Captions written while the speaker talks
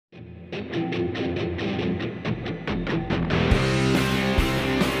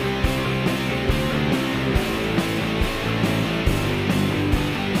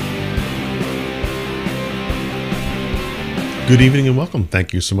Good evening and welcome.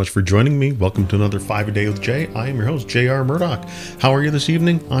 Thank you so much for joining me. Welcome to another 5 a Day with Jay. I am your host, J.R. Murdoch. How are you this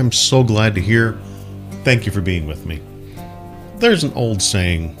evening? I'm so glad to hear. Thank you for being with me. There's an old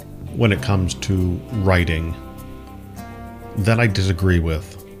saying when it comes to writing that I disagree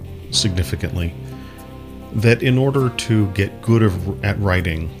with significantly. That in order to get good at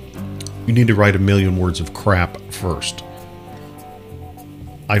writing, you need to write 1,000,000 words of crap first.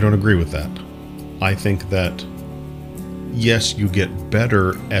 I don't agree with that. I think that yes, you get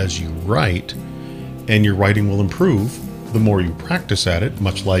better as you write, and your writing will improve the more you practice at it,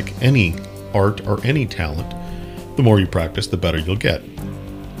 much like any art or any talent. The more you practice, the better you'll get.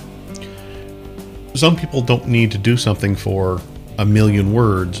 Some people don't need to do something for 1,000,000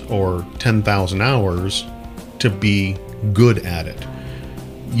 words or 10,000 hours to be good at it.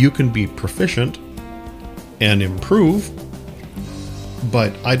 You can be proficient and improve,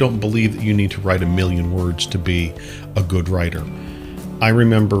 but I don't believe that you need to write 1,000,000 words to be a good writer. I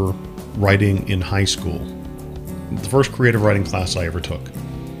remember writing in high school, the first creative writing class I ever took.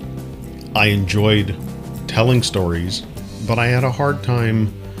 I enjoyed telling stories, but I had a hard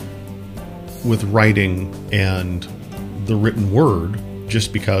time with writing and the written word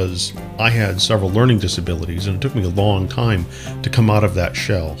just because I had several learning disabilities, and it took me a long time to come out of that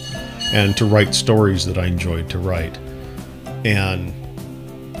shell and to write stories that I enjoyed to write. And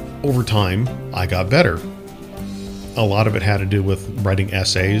over time, I got better. A lot of it had to do with writing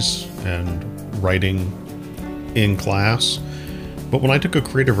essays and writing in class. But when I took a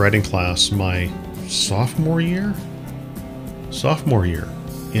creative writing class my sophomore year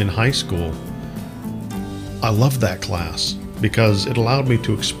in high school, I loved that class because it allowed me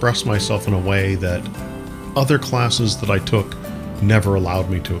to express myself in a way that other classes that I took never allowed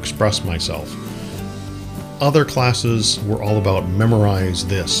me to express myself. Other classes were all about memorize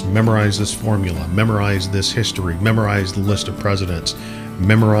this formula, memorize this history, memorize the list of presidents,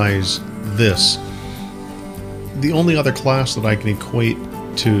 memorize this. The only other class that I can equate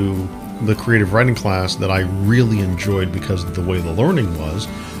to the creative writing class that I really enjoyed because of the way the learning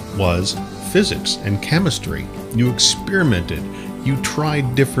was physics and chemistry. You experimented, you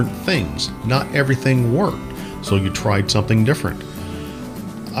tried different things. Not everything worked, so you tried something different.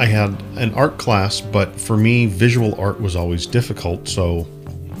 I had an art class, but for me, visual art was always difficult, so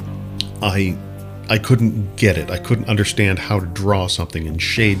I couldn't get it. I couldn't understand how to draw something and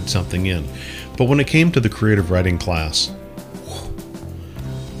shade something in. But when it came to the creative writing class,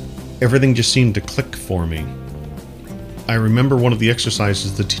 everything just seemed to click for me. I remember one of the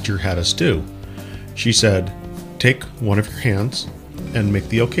exercises the teacher had us do. She said, take one of your hands and make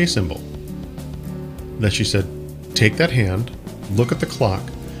the OK symbol. Then she said, take that hand, look at the clock,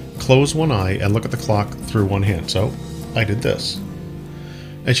 close one eye and look at the clock through one hand. So I did this.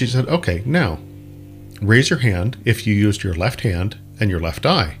 And she said, okay, now raise your hand if you used your left hand and your left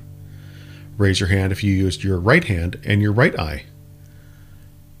eye. Raise your hand if you used your right hand and your right eye.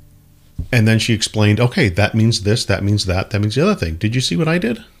 And then she explained, okay, that means this, that means that means the other thing. Did you see what I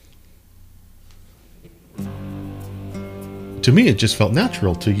did? To me, it just felt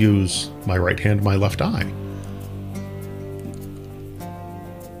natural to use my right hand and my left eye.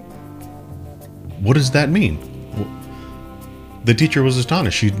 What does that mean? The teacher was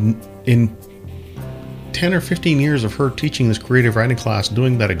astonished. In 10 or 15 years of her teaching this creative writing class,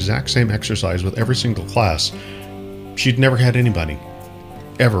 doing that exact same exercise with every single class, she'd never had anybody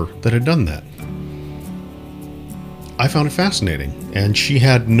ever that had done that. I found it fascinating, and she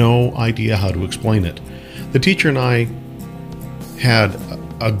had no idea how to explain it. The teacher and I had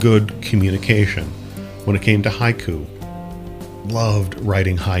a good communication when it came to haiku. Loved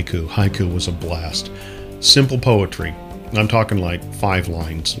writing haiku. Haiku was a blast. Simple poetry. I'm talking like 5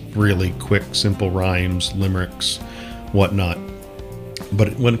 lines. Really quick, simple rhymes, limericks, whatnot.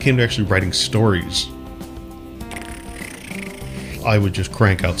 But when it came to actually writing stories, I would just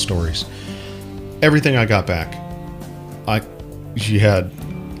crank out stories. Everything I got back. She had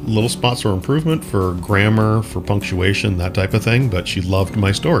little spots for improvement, for grammar, for punctuation, that type of thing, but she loved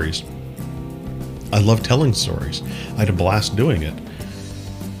my stories. I love telling stories. I had a blast doing it.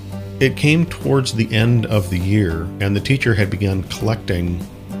 It came towards the end of the year, and the teacher had begun collecting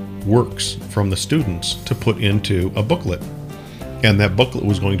works from the students to put into a booklet. And that booklet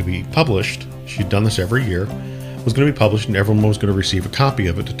was going to be published. She'd done this every year. It was going to be published, and everyone was going to receive a copy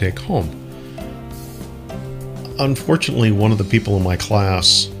of it to take home. Unfortunately, one of the people in my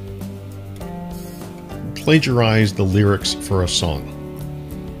class plagiarized the lyrics for a song.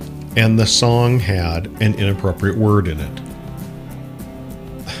 And the song had an inappropriate word in it.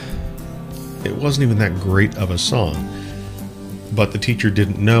 It wasn't even that great of a song, but the teacher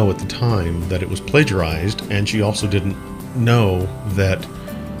didn't know at the time that it was plagiarized, and she also didn't know that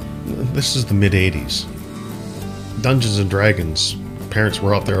this is the mid-'80s. Dungeons and Dragons, parents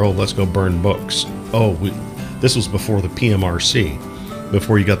were out there, oh, let's go burn books. This was before the PMRC,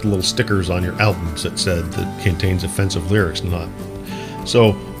 before you got the little stickers on your albums that said that contains offensive lyrics. Not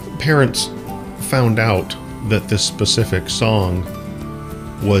so. Parents found out that this specific song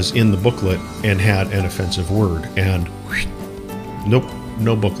was in the booklet and had an offensive word, and nope,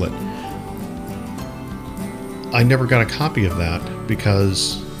 no booklet. I never got a copy of that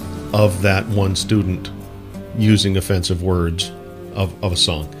because of that one student using offensive words of a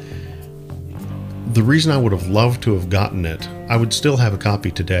song. The reason I would have loved to have gotten it, I would still have a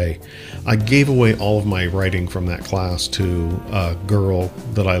copy today. I gave away all of my writing from that class to a girl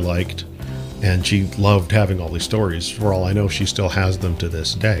that I liked, and she loved having all these stories. For all I know, she still has them to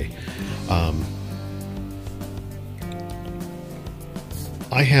this day.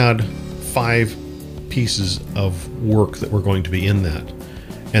 I had 5 pieces of work that were going to be in that,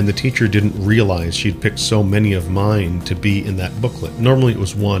 and the teacher didn't realize she'd picked so many of mine to be in that booklet. Normally it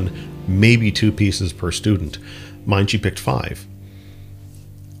was 1, maybe 2 pieces per student. Mine, she picked 5.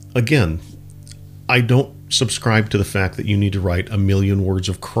 Again, I don't subscribe to the fact that you need to write 1,000,000 words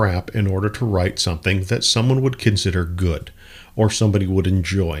of crap in order to write something that someone would consider good or somebody would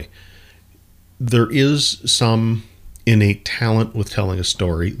enjoy. There is some innate talent with telling a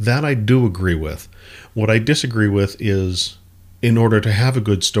story. That I do agree with. What I disagree with is, in order to have a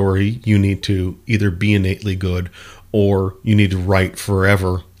good story, you need to either be innately good or you need to write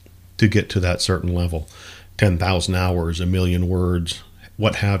forever to get to that certain level. 10,000 hours, 1,000,000 words,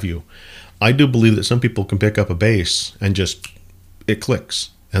 what have you. I do believe that some people can pick up a bass and just, it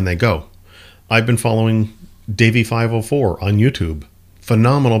clicks and they go. I've been following Davey504 on YouTube.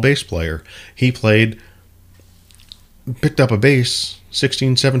 Phenomenal bass player. He picked up a bass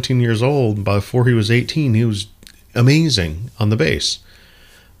 16, 17 years old. Before he was 18, he was amazing on the bass.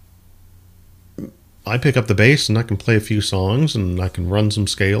 I pick up the bass and I can play a few songs and I can run some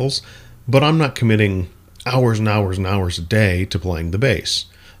scales, but I'm not committing hours and hours and hours a day to playing the bass.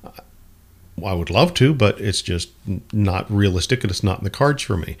 I would love to, but it's just not realistic and it's not in the cards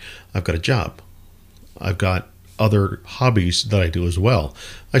for me. I've got a job. I've got other hobbies that I do as well.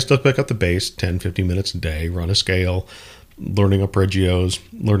 I still pick up the bass 10, 15 minutes a day, run a scale, learning arpeggios,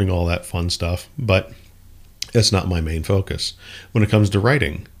 learning all that fun stuff, but it's not my main focus. When it comes to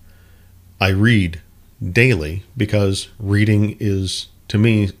writing, I read daily because reading is, to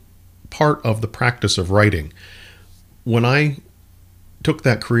me, part of the practice of writing. When I took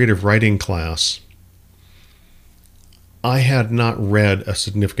that creative writing class, I had not read a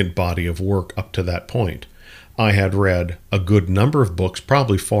significant body of work up to that point. I had read a good number of books,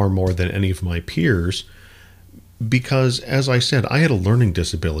 probably far more than any of my peers, because, as I said, I had a learning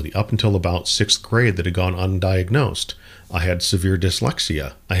disability up until about 6th grade that had gone undiagnosed. I had severe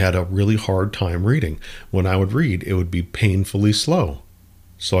dyslexia. I had a really hard time reading. When I would read, it would be painfully slow,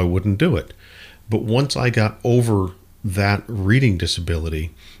 so I wouldn't do it. But once I got over that reading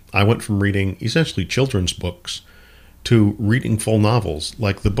disability, I went from reading essentially children's books to reading full novels,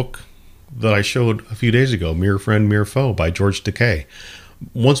 like the book that I showed a few days ago, Mere Friend, Mere Foe by George Takei.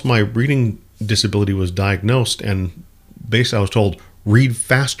 Once my reading disability was diagnosed and basically I was told, read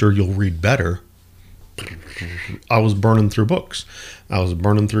faster, you'll read better, I was burning through books. I was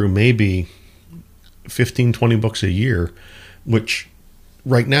burning through maybe 15, 20 books a year, which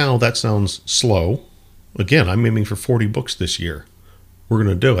right now that sounds slow. Again, I'm aiming for 40 books this year. We're going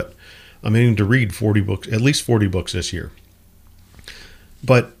to do it. I'm aiming to read 40 books, at least 40 books this year.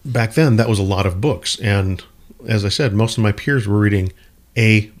 But back then, that was a lot of books. And as I said, most of my peers were reading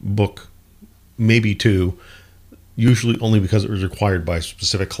a book, maybe 2, usually only because it was required by a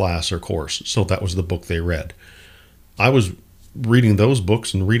specific class or course. So that was the book they read. I was reading those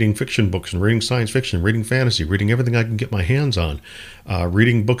books and reading fiction books and reading science fiction, reading fantasy, reading everything I can get my hands on,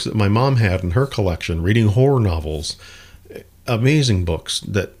 reading books that my mom had in her collection, reading horror novels, amazing books,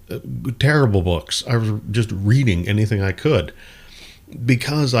 terrible books. I was just reading anything I could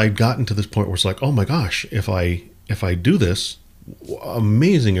because I'd gotten to this point where it's like, oh my gosh, if I do this,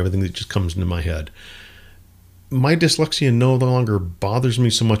 amazing everything that just comes into my head. My dyslexia no longer bothers me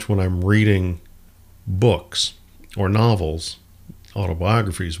so much when I'm reading books or novels,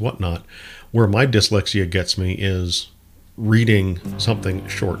 autobiographies, whatnot. Where my dyslexia gets me is reading something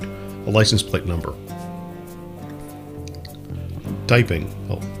short, a license plate number. Typing.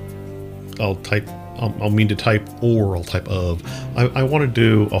 I'll type, I'll mean to type, or I'll type of. I want to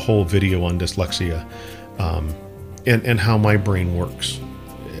do a whole video on dyslexia and how my brain works.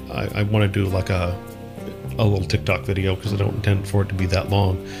 I want to do like a little TikTok video because I don't intend for it to be that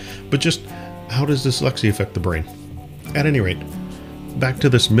long. But just how does dyslexia affect the brain? At any rate, back to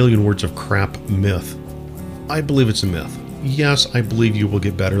this million words of crap myth. I believe it's a myth. Yes, I believe you will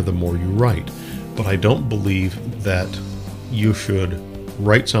get better the more you write, but I don't believe that you should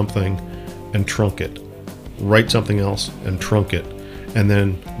write something and trunk it, write something else and trunk it, and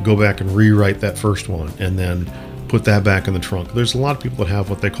then go back and rewrite that first one and then put that back in the trunk. There's a lot of people that have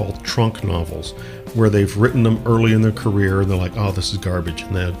what they call trunk novels, where they've written them early in their career and they're like, oh, this is garbage,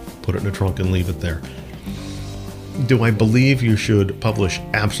 and they put it in a trunk and leave it there. Do I believe you should publish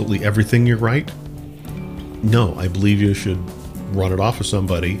absolutely everything you write? No, I believe you should run it off with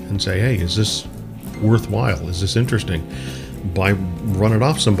somebody and say, hey, is this worthwhile? Is this interesting? By run it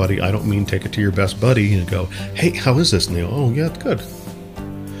off somebody, I don't mean take it to your best buddy and go, hey, how is this? And they go, oh, yeah, it's good.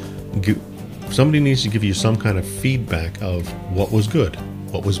 Somebody needs to give you some kind of feedback of what was good,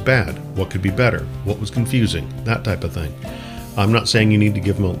 what was bad, what could be better, what was confusing, that type of thing. I'm not saying you need to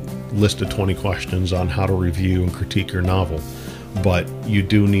give them a list of 20 questions on how to review and critique your novel, but you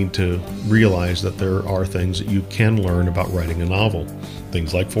do need to realize that there are things that you can learn about writing a novel.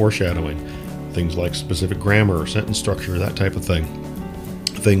 Things like foreshadowing, things like specific grammar, sentence structure, that type of thing.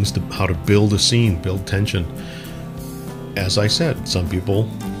 Things to how to build a scene, build tension. As I said, some people,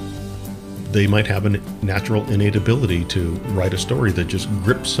 they might have a natural innate ability to write a story that just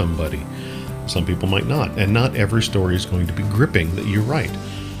grips somebody. Some people might not, and not every story is going to be gripping that you write.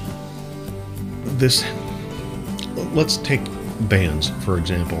 Let's take bands, for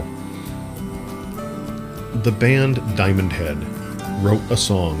example. The band Diamond Head wrote a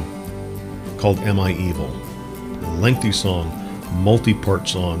song called Am I Evil? A lengthy song, multi-part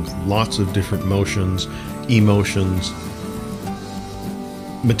song, lots of different emotions.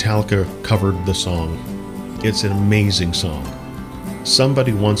 Metallica covered the song. It's an amazing song.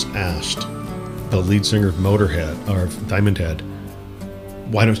 Somebody once asked the lead singer of Motorhead, or Diamond Head,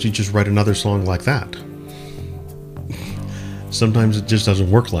 why don't you just write another song like that? Sometimes it just doesn't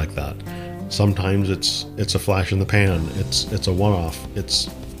work like that. Sometimes it's a flash in the pan. It's a one-off.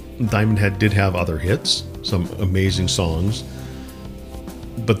 Diamond Head did have other hits, some amazing songs,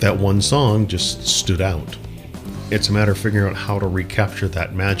 but that one song just stood out. It's a matter of figuring out how to recapture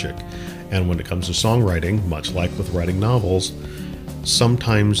that magic. And when it comes to songwriting, much like with writing novels,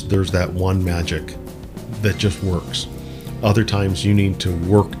 sometimes there's that one magic that just works. Other times you need to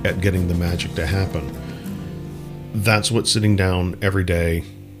work at getting the magic to happen. That's what sitting down every day,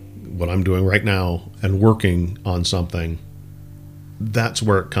 what I'm doing right now, and working on something, that's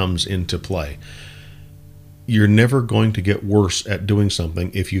where it comes into play. You're never going to get worse at doing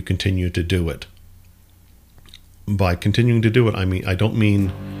something if you continue to do it. By continuing to do it, I don't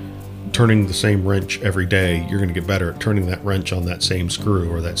mean turning the same wrench every day. You're going to get better at turning that wrench on that same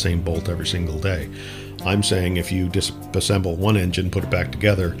screw or that same bolt every single day. I'm saying if you disassemble one engine, put it back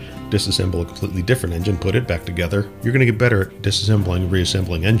together, disassemble a completely different engine, put it back together, you're going to get better at disassembling and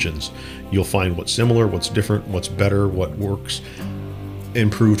reassembling engines. You'll find what's similar, what's different, what's better, what works,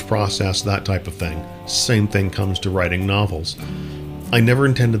 improved process, that type of thing. Same thing comes to writing novels. I never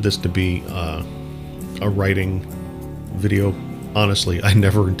intended this to be a writing video. Honestly, I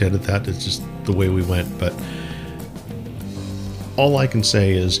never intended that. It's just the way we went. But all I can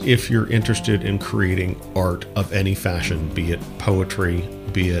say is if you're interested in creating art of any fashion, be it poetry,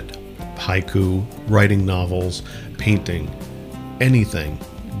 be it haiku, writing novels, painting, anything,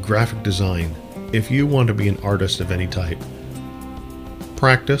 graphic design, if you want to be an artist of any type,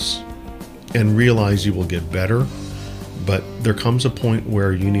 practice and realize you will get better. But there comes a point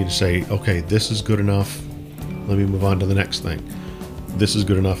where you need to say, okay, this is good enough. Let me move on to the next thing. This is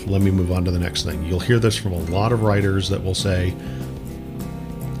good enough. Let me move on to the next thing. You'll hear this from a lot of writers that will say,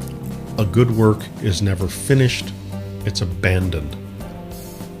 a good work is never finished. It's abandoned.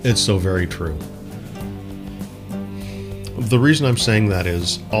 It's so very true. The reason I'm saying that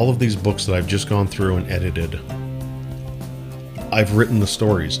is all of these books that I've just gone through and edited, I've written the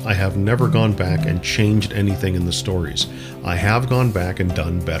stories. I have never gone back and changed anything in the stories. I have gone back and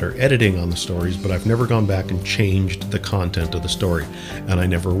done better editing on the stories, but I've never gone back and changed the content of the story, and I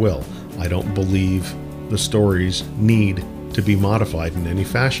never will. I don't believe the stories need to be modified in any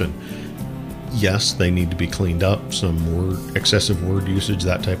fashion. Yes, they need to be cleaned up, some excessive word usage,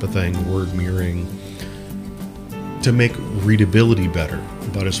 that type of thing, word mirroring, to make readability better.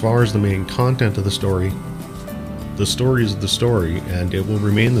 But as far as the main content of the story is the story, and it will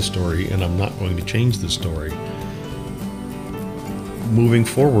remain the story, and I'm not going to change the story. Moving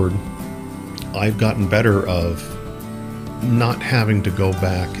forward, I've gotten better of not having to go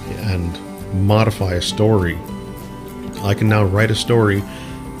back and modify a story. I can now write a story,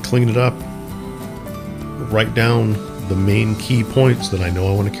 clean it up, write down the main key points that I know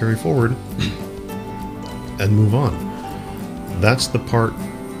I want to carry forward, and move on. That's the part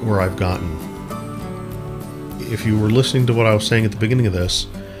where I've gotten. If you were listening to what I was saying at the beginning of this,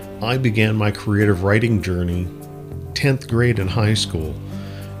 I began my creative writing journey 10th grade in high school.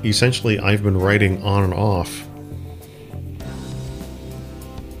 Essentially, I've been writing on and off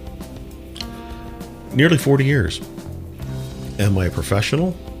nearly 40 years. Am I a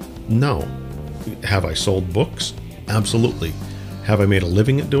professional? No. Have I sold books? Absolutely. Have I made a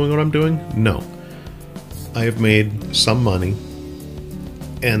living at doing what I'm doing? No. I have made some money,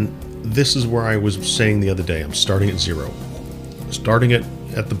 and this is where I was saying the other day, I'm starting at zero. Starting at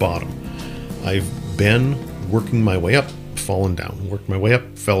the bottom. I've been working my way up, fallen down. Worked my way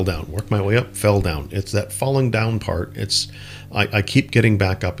up, fell down. Worked my way up, fell down. It's that falling down part. I keep getting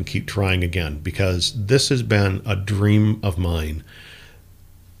back up and keep trying again, because this has been a dream of mine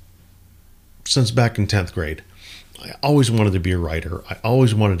since back in 10th grade. I always wanted to be a writer. I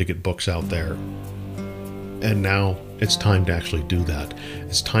always wanted to get books out there. And now it's time to actually do that.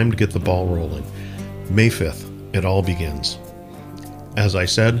 It's time to get the ball rolling. May 5th, it all begins. As I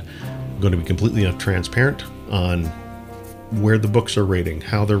said, I'm going to be completely transparent on where the books are rating,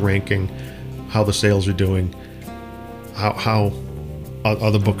 how they're ranking, how the sales are doing, how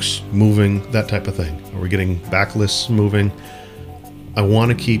are the books moving, that type of thing. Are we getting backlists moving? I want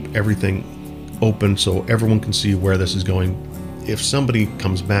to keep everything open so everyone can see where this is going. If somebody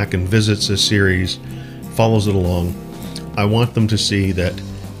comes back and visits this series, follows it along, I want them to see that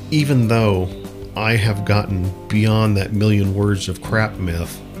even though I have gotten beyond that million words of crap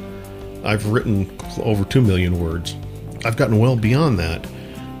myth, I've written over 2 million words. I've gotten well beyond that,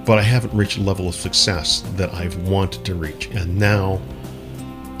 but I haven't reached a level of success that I've wanted to reach. And now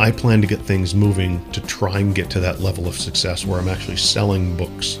I plan to get things moving to try and get to that level of success where I'm actually selling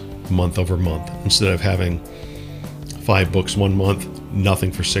books month over month, instead of having 5 books one month,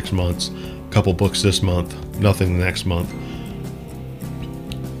 nothing for 6 months, a couple books this month, nothing the next month.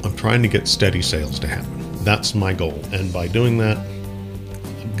 I'm trying to get steady sales to happen. That's my goal. And by doing that,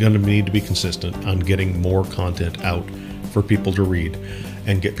 I'm going to need to be consistent on getting more content out for people to read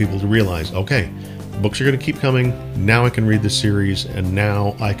and get people to realize, okay, books are going to keep coming. Now I can read this series, and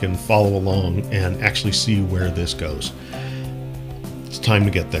now I can follow along and actually see where this goes. It's time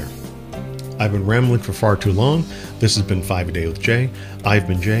to get there. I've been rambling for far too long. This has been 5 A Day with Jay. I've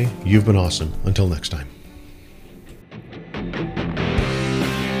been Jay. You've been awesome. Until next time.